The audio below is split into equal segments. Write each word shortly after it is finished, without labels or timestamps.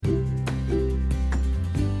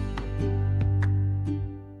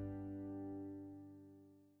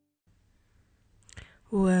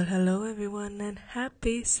Well, hello everyone and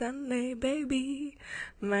happy Sunday, baby.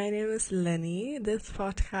 My name is Lenny. This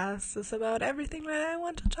podcast is about everything that I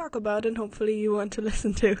want to talk about and hopefully you want to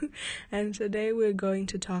listen to. And today we're going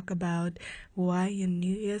to talk about why your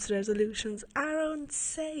New Year's resolutions are on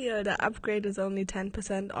sale. The upgrade is only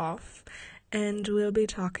 10% off. And we'll be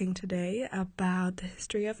talking today about the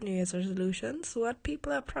history of New Year's resolutions, what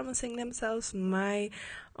people are promising themselves, my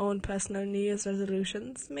own personal New Year's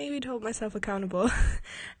resolutions, maybe to hold myself accountable,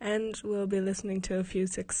 and we'll be listening to a few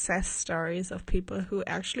success stories of people who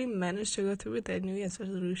actually managed to go through with their New Year's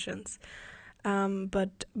resolutions.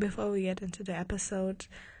 But before we get into the episode,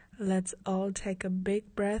 let's all take a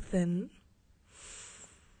big breath in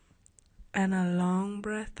and a long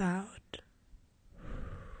breath out.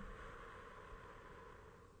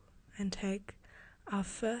 And take our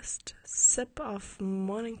first sip of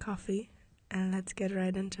morning coffee, and let's get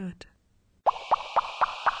right into it.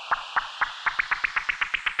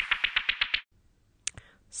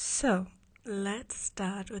 So, let's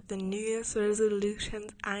start with the New Year's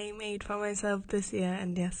resolutions I made for myself this year,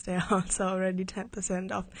 and yes, they are also already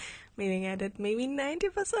 10% off, meaning I did maybe 90%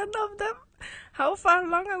 of them. How far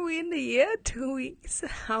along are we in the year? 2 weeks.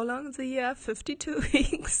 How long is the year? 52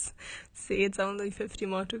 weeks. See, it's only 50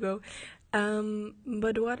 more to go.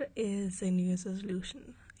 But what is a New Year's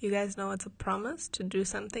resolution? You guys know it's a promise to do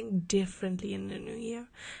something differently in the new year.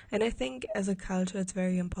 And I think as a culture, it's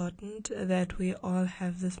very important that we all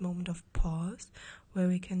have this moment of pause where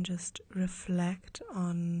we can just reflect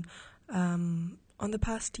on the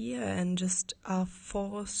past year and just are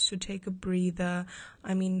forced to take a breather.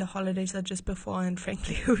 I mean, the holidays are just before, and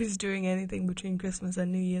frankly, who is doing anything between Christmas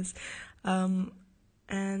and New Year's?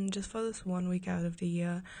 And just for this 1 week out of the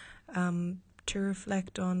year, to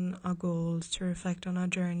reflect on our goals, to reflect on our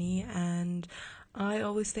journey. And I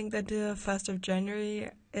always think that the 1st of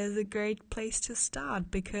January is a great place to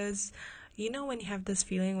start, because you know when you have this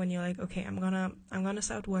feeling when you're like, okay, I'm gonna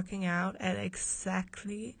start working out at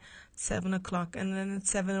exactly 7:00, and then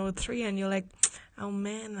it's 7:03 and you're like, oh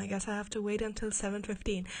man, I guess I have to wait until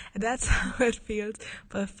 7:15. And that's how it feels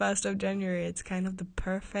for the 1st of January. It's kind of the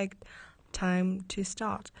perfect time to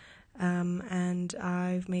start. And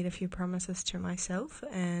I've made a few promises to myself,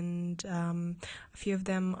 and a few of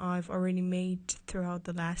them I've already made throughout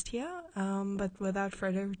the last year. But without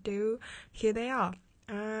further ado, here they are.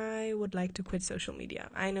 I would like to quit social media.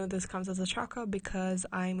 I know this comes as a shocker because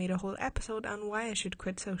I made a whole episode on why I should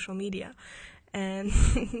quit social media. And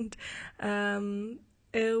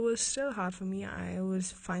it was still hard for me. I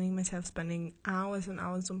was finding myself spending hours and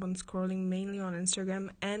hours on scrolling, mainly on Instagram,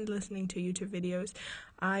 and listening to YouTube videos.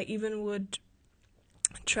 I even would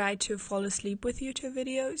try to fall asleep with YouTube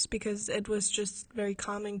videos because it was just very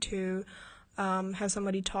calming to have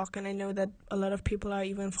somebody talk. And I know that a lot of people are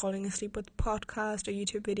even falling asleep with podcasts or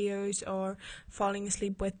YouTube videos, or falling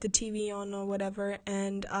asleep with the TV on or whatever.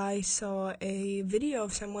 And I saw a video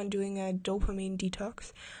of someone doing a dopamine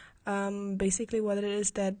detox. Basically what it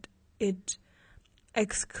is that it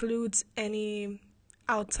excludes any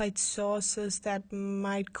outside sources that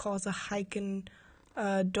might cause a hike in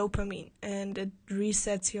dopamine, and it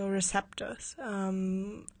resets your receptors.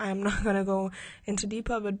 I'm not gonna go into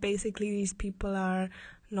deeper, but basically these people are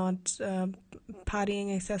not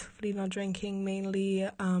partying excessively, not drinking, mainly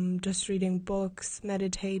just reading books,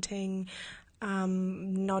 meditating,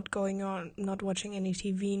 not watching any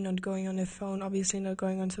TV, not going on their phone, obviously not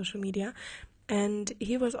going on social media. And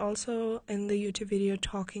he was also in the YouTube video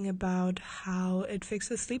talking about how it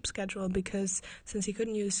fixes sleep schedule, because since he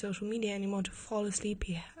couldn't use social media anymore to fall asleep,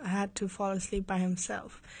 he had to fall asleep by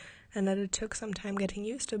himself, and that it took some time getting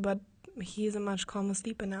used to, but he's a much calmer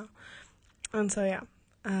sleeper now. And so yeah,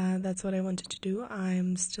 that's what I wanted to do.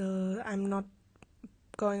 I'm not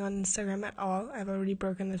going on Instagram at all. I've already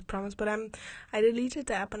broken this promise, but I deleted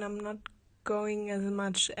the app and I'm not going as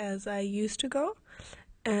much as I used to go.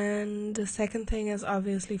 And the second thing is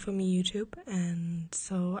obviously for me YouTube, and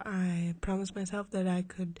so I promised myself that I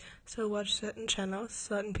could still watch certain channels,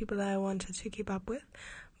 certain people that I wanted to keep up with,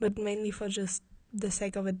 but mainly for just the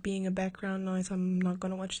sake of it being a background noise, I'm not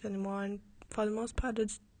gonna watch it anymore. And for the most part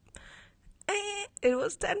it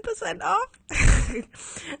was 10% off.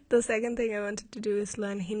 The second thing I wanted to do is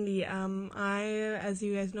learn Hindi. I, as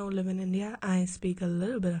you guys know, live in India. I speak a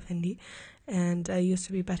little bit of Hindi, and I used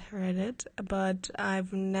to be better at it, but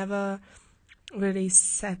I've never really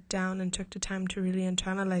sat down and took the time to really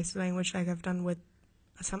internalize the language like I've done with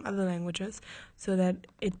some other languages, so that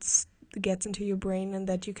it gets into your brain and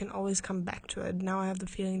that you can always come back to it. Now I have the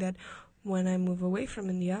feeling that when I move away from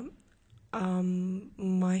India,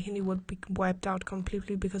 my Hindi would be wiped out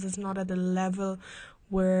completely, because it's not at a level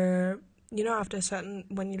where after a certain,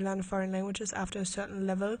 when you learn foreign languages, after a certain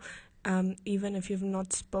level, even if you've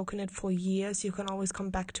not spoken it for years, you can always come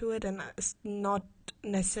back to it and not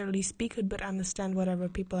necessarily speak it, but understand whatever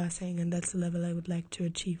people are saying, and that's the level I would like to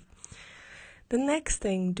achieve. The next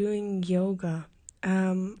thing, doing yoga.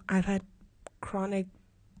 I've had chronic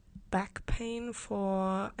back pain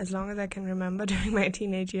for as long as I can remember during my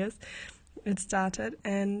teenage years. It started,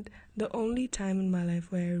 and the only time in my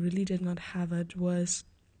life where I really did not have it was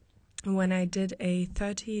when I did a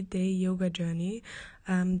 30-day yoga journey.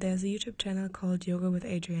 There's a YouTube channel called Yoga with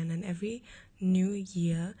Adriene, and every new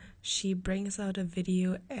year she brings out a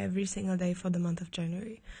video every single day for the month of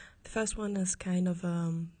January. The first one is kind of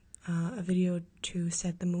a video to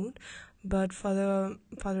set the mood, but for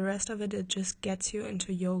the rest of it, it just gets you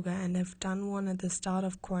into yoga. And I've done one at the start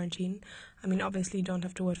of quarantine. I mean, obviously you don't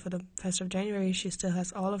have to wait for the 1st of January. She still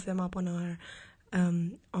has all of them up on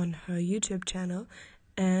her YouTube channel.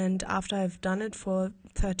 And after I've done it for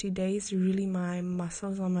 30 days, really my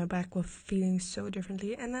muscles on my back were feeling so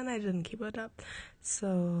differently, and then I didn't keep it up.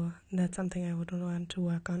 So that's something I would want to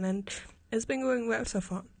work on, and it's been going well so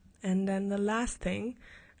far. And then the last thing,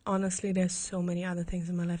 honestly, there's so many other things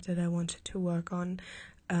in my life that I wanted to work on.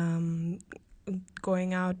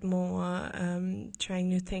 Going out more, trying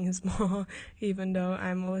new things more, even though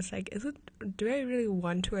I'm always like, do I really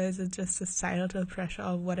want to, or is it just a societal pressure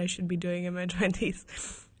of what I should be doing in my 20s?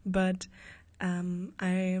 But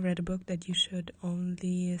I read a book that you should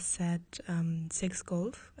only set 6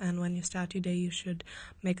 goals, and when you start your day, you should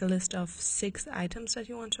make a list of 6 items that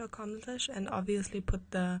you want to accomplish, and obviously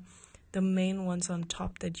put the main ones on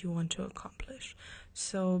top that you want to accomplish.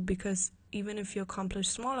 So, because even if you accomplish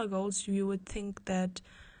smaller goals, you would think that,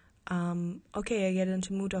 okay, I get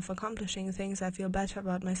into mood of accomplishing things, I feel better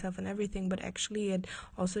about myself and everything, but actually it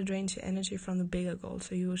also drains your energy from the bigger goal.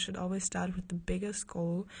 So you should always start with the biggest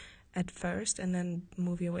goal at first and then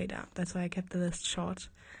move your way down. That's why I kept the list short.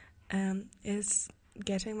 Is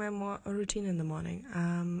getting my routine in the morning.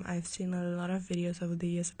 I've seen a lot of videos over the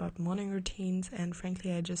years about morning routines, and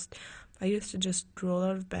frankly, I used to just roll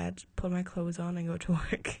out of bed, put my clothes on, and go to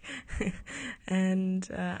work. And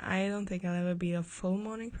I don't think I'll ever be a full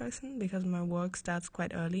morning person because my work starts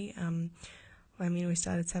quite early. We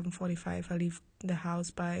start at 7:45. I leave the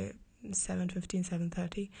house by 7:15,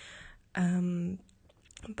 7:30.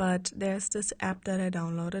 But there's this app that I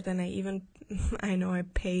downloaded, and I know I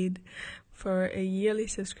paid for a yearly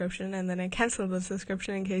subscription, and then I canceled the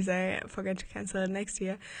subscription in case I forget to cancel it next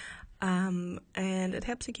year. And it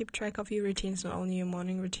helps you keep track of your routines, not only your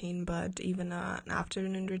morning routine, but even an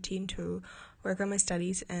afternoon routine to work on my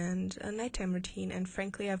studies, and a nighttime routine. And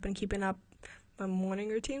frankly, I've been keeping up my morning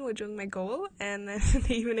routine, which was my goal, and then in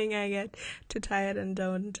the evening I get too tired and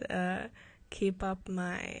don't keep up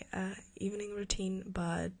my evening routine,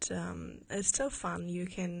 but it's still fun. You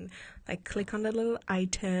can click on the little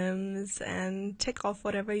items and tick off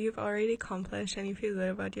whatever you've already accomplished, and you feel good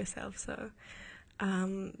about yourself. So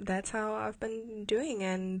that's how I've been doing,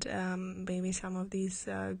 and maybe some of these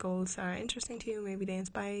goals are interesting to you, maybe they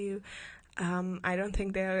inspire you. I don't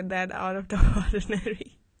think they're that out of the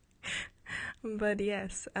ordinary. But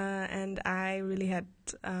yes, and I really had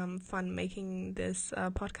fun making this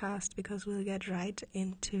podcast, because we'll get right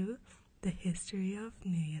into the history of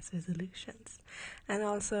New Year's resolutions. And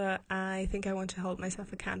also, I think I want to hold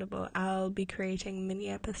myself accountable. I'll be creating mini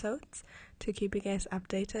episodes to keep you guys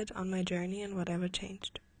updated on my journey and whatever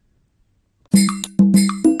changed.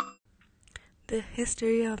 The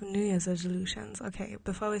history of New Year's resolutions. Okay,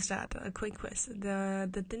 before we start, a quick quiz.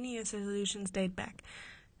 The New Year's resolutions date back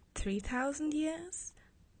 3,000 years,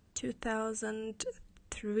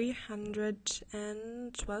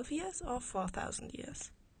 2,312 years, or 4,000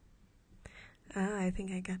 years? I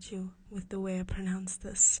think I got you with the way I pronounce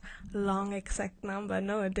this long exact number.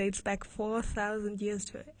 No, it dates back 4,000 years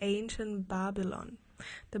to ancient Babylon.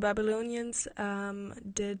 The Babylonians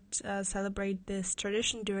did celebrate this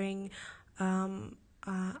tradition during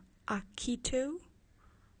Akitu.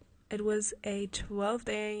 It was a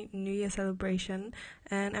 12-day New Year celebration,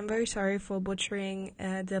 and I'm very sorry for butchering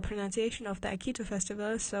the pronunciation of the Akitu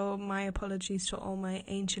festival, so my apologies to all my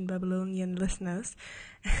ancient Babylonian listeners.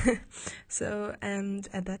 So, and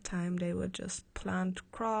at that time, they would just plant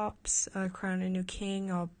crops, crown a new king,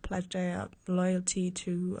 or pledge their loyalty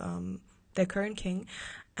to their current king,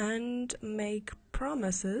 and make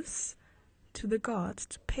promises to the gods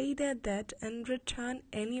to pay their debt and return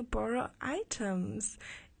any borrowed items.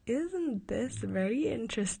 Isn't this very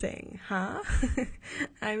interesting, huh?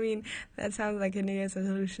 I mean, that sounds like a New Year's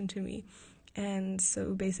resolution to me. And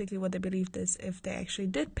so basically what they believed is if they actually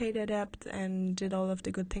did pay their debt and did all of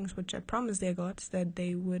the good things which they promised their gods, that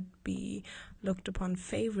they would be looked upon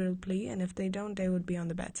favorably, and if they don't, they would be on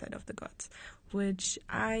the bad side of the gods, which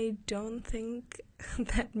I don't think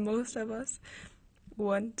that most of us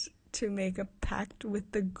want to make a pact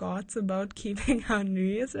with the gods about keeping our New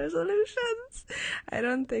Year's resolutions. I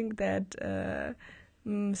don't think that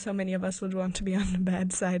so many of us would want to be on the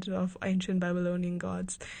bad side of ancient Babylonian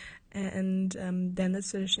gods. And then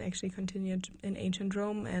this tradition actually continued in ancient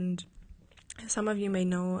Rome, and some of you may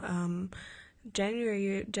know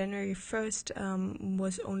January 1st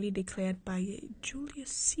was only declared by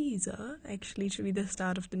Julius Caesar actually to be the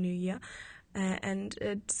start of the new year, and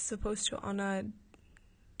it's supposed to honor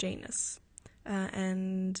Janus.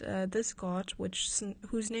 And this god,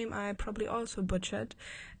 whose name I probably also butchered,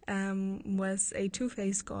 was a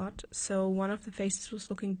two-faced god. So one of the faces was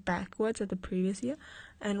looking backwards at the previous year,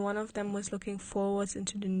 and one of them was looking forwards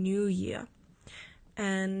into the new year.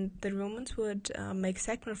 And the Romans would make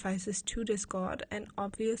sacrifices to this god, and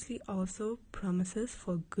obviously also promises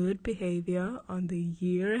for good behavior on the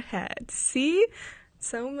year ahead. See?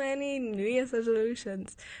 So many New Year's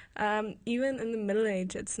resolutions. Even in the Middle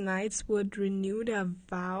Ages, knights would renew their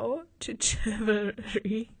vow to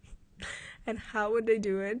chivalry. And how would they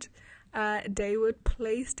do it? They would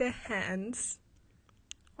place their hands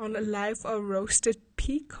on a live or roasted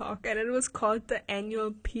peacock, and it was called the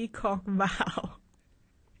annual peacock vow.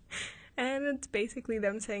 And it's basically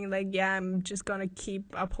them saying, like, yeah, I'm just gonna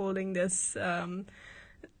keep upholding this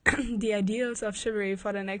the ideals of chivalry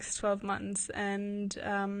for the next 12 months. And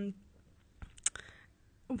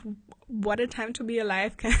what a time to be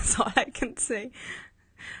alive, that's all I can say.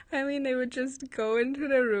 I mean, they would just go into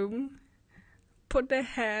the room, put their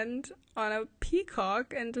hand on a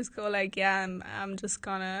peacock, and just go like, yeah, I'm just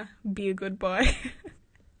gonna be a good boy.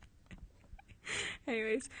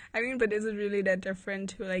 Anyways, I mean, but is it really that different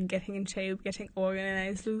to like getting in shape, getting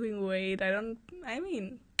organized, losing weight?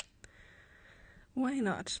 Why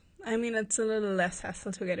not? I mean, it's a little less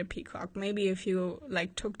hassle to get a peacock. Maybe if you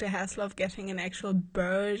like took the hassle of getting an actual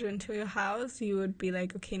bird into your house, you would be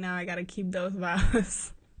like, okay, now I gotta keep those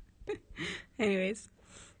vows. Anyways,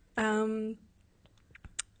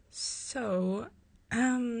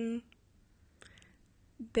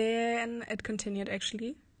 then it continued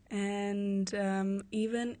actually, and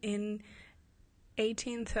even in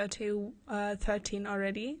 1813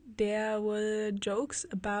 already, there were jokes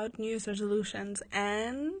about New Year's resolutions,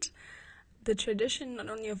 and the tradition not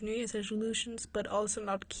only of New Year's resolutions but also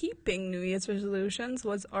not keeping New Year's resolutions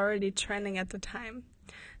was already trending at the time.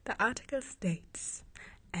 The article states,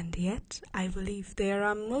 and yet I believe there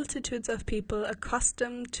are multitudes of people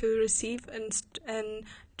accustomed to receive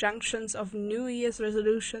injunctions of New Year's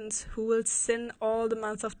resolutions who will sin all the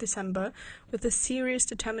month of December with a serious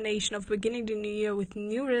determination of beginning the new year with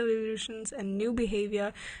new resolutions and new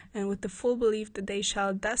behavior, and with the full belief that they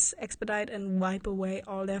shall thus expedite and wipe away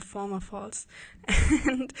all their former faults.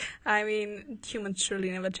 And I mean, humans surely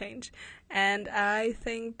never change. And I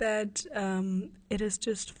think that it is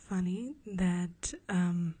just funny that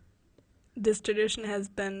this tradition has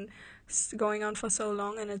been going on for so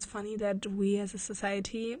long, and it's funny that we as a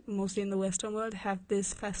society, mostly in the Western world, have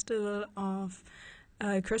this festival of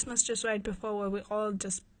Christmas just right before, where we all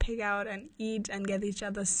just pig out and eat and get each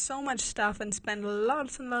other so much stuff and spend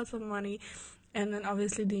lots and lots of money. And then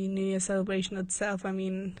obviously the New Year celebration itself, I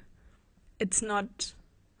mean, it's not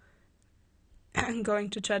going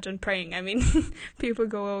to church and praying. I mean, people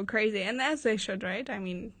go crazy, and as they should, right? I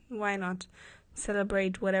mean, why not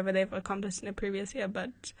celebrate whatever they've accomplished in the previous year?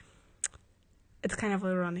 But it's kind of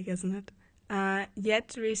ironic, isn't it?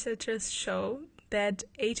 Yet researchers show that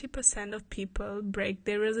 80% of people break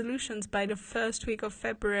their resolutions by the first week of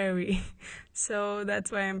February. So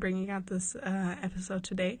that's why I'm bringing out this episode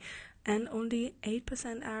today. And only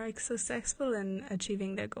 8% are successful in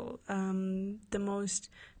achieving their goal. The most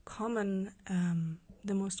common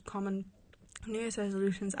New Year's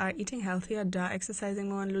resolutions are eating healthier, exercising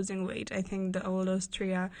more, and losing weight. I think all those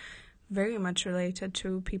three are very much related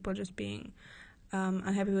to people just being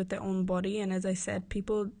unhappy with their own body. And as I said,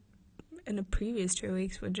 people in the previous 2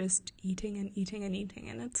 weeks were just eating and eating and eating,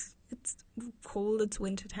 and it's cold, it's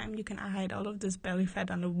winter time, you can hide all of this belly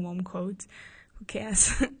fat under warm coats, who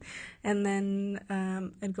cares? And then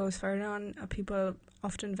it goes further on. People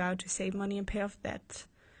often vow to save money and pay off debt,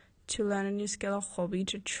 to learn a new skill or hobby,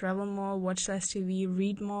 to travel more, watch less TV,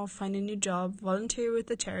 read more, find a new job, volunteer with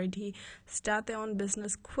a charity, start their own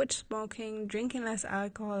business, quit smoking, drinking less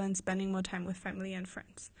alcohol, and spending more time with family and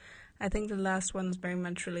friends. I think the last one is very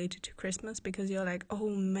much related to Christmas, because you're like, oh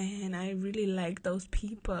man, I really like those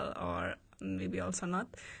people, or maybe also not.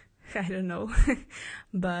 I don't know.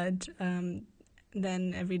 But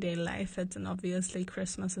then everyday life hits, and obviously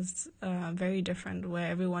Christmas is very different, where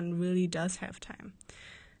everyone really does have time.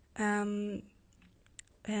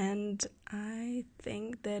 And I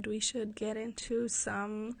think that we should get into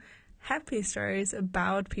some happy stories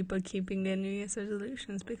about people keeping their New Year's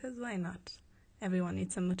resolutions, because why not? Everyone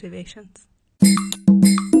needs some motivations.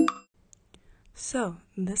 So,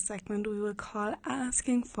 this segment we will call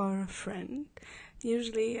Asking for a Friend.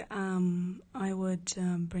 Usually, I would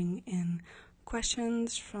bring in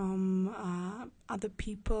questions from other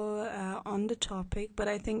people on the topic, but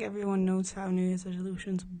I think everyone knows how New Year's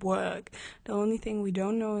resolutions work. The only thing we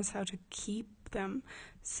don't know is how to keep them.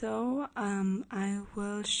 So, I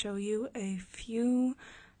will show you a few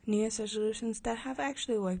New Year's resolutions that have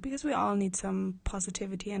actually worked, because we all need some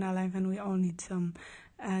positivity in our life, and we all need some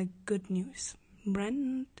good news.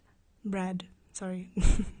 Brad,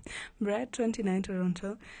 29,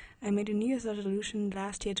 Toronto. I made a New Year's resolution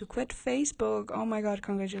last year to quit Facebook. Oh my god,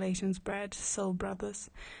 congratulations, Brad. Soul Brothers.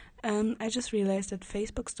 I just realized that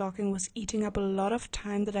Facebook stalking was eating up a lot of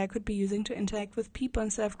time that I could be using to interact with people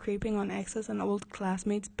instead of creeping on exes and old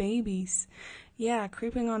classmates' babies. Yeah,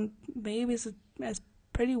 creeping on babies is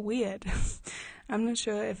pretty weird. I'm not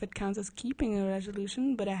sure if it counts as keeping a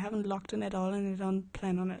resolution, but I haven't logged in at all and I don't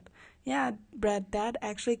plan on it. Yeah, Brad, that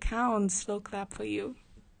actually counts. Slow clap for you.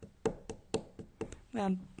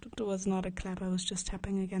 Well, it was not a clap. I was just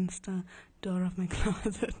tapping against the door of my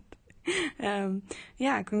closet.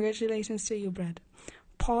 Yeah, congratulations to you, Brad.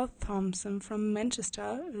 Paul Thompson from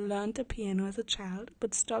Manchester learned the piano as a child,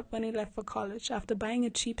 but stopped when he left for college. After buying a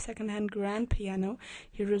cheap second-hand grand piano,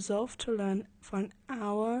 he resolved to learn for an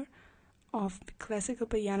hour of classical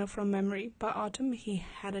piano from memory. By autumn, he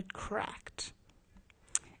had it cracked.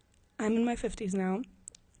 I'm in my 50s now,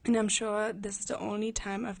 and I'm sure this is the only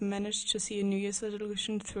time I've managed to see a New Year's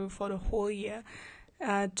resolution through for the whole year.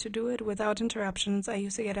 To do it without interruptions, I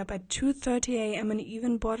used to get up at 2:30 a.m. and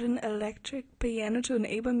even bought an electric piano to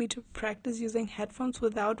enable me to practice using headphones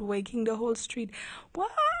without waking the whole street. What?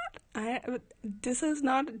 This is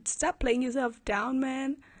not... Stop playing yourself down,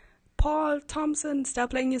 man. Paul Thompson, stop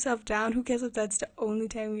playing yourself down. Who cares if that's the only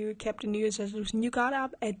time you kept a New Year's resolution? You got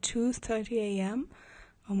up at 2:30 a.m.?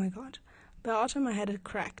 Oh my god. By autumn, I had it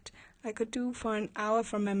cracked. I could do for an hour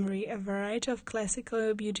from memory a variety of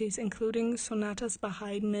classical beauties, including sonatas by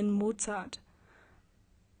Haydn and Mozart.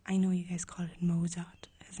 I know you guys call it Mozart.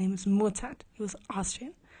 His name is Mozart. He was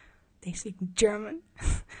Austrian. They speak German.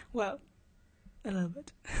 Well, a little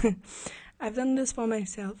bit. I've done this for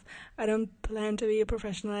myself. I don't plan to be a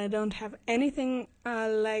professional. I don't have anything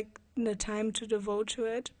like the time to devote to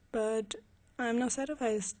it, but I'm now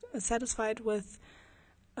satisfied with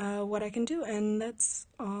what I can do, and that's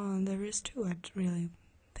all there is to it, really.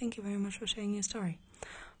 Thank you very much for sharing your story.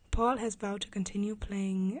 Paul has vowed to continue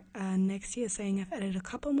playing next year, saying, I've added a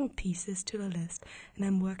couple more pieces to the list, and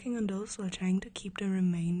I'm working on those while trying to keep the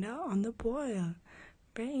remainder on the boil.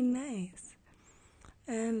 Very nice.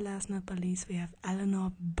 And last but not least, we have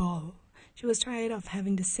Eleanor Bull. She was tired of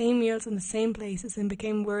having the same meals in the same places and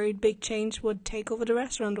became worried big change would take over the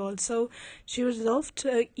restaurant world. So she resolved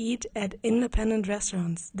to eat at independent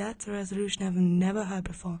restaurants. That's a resolution I've never heard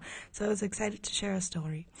before. So I was excited to share a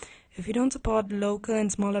story. If you don't support local and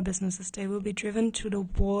smaller businesses, they will be driven to the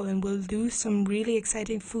wall and will lose some really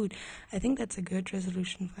exciting food. I think that's a good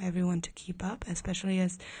resolution for everyone to keep up, especially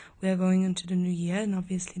as we are going into the new year, and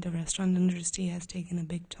obviously the restaurant industry has taken a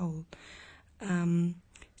big toll.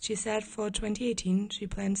 She said for 2018, she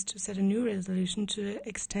plans to set a new resolution to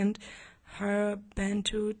extend her ban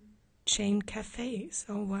to chain cafes.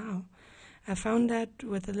 Oh, wow. I found that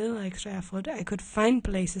with a little extra effort, I could find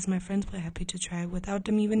places my friends were happy to try without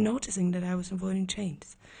them even noticing that I was avoiding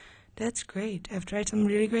chains. That's great. I've tried some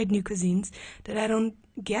really great new cuisines that I don't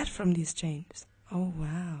get from these chains. Oh,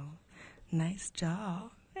 wow. Nice job.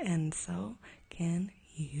 And so can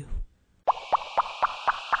you.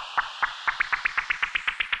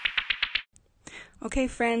 Okay,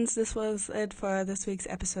 friends, this was it for this week's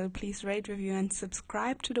episode. Please rate, review, and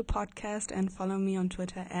subscribe to the podcast, and follow me on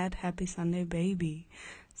Twitter at HappySundayBaby.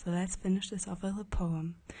 So let's finish this off with a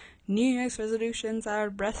poem. New Year's resolutions are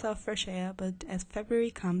a breath of fresh air, but as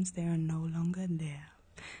February comes, they are no longer there.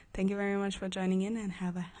 Thank you very much for joining in, and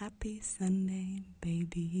have a happy Sunday,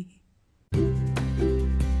 baby.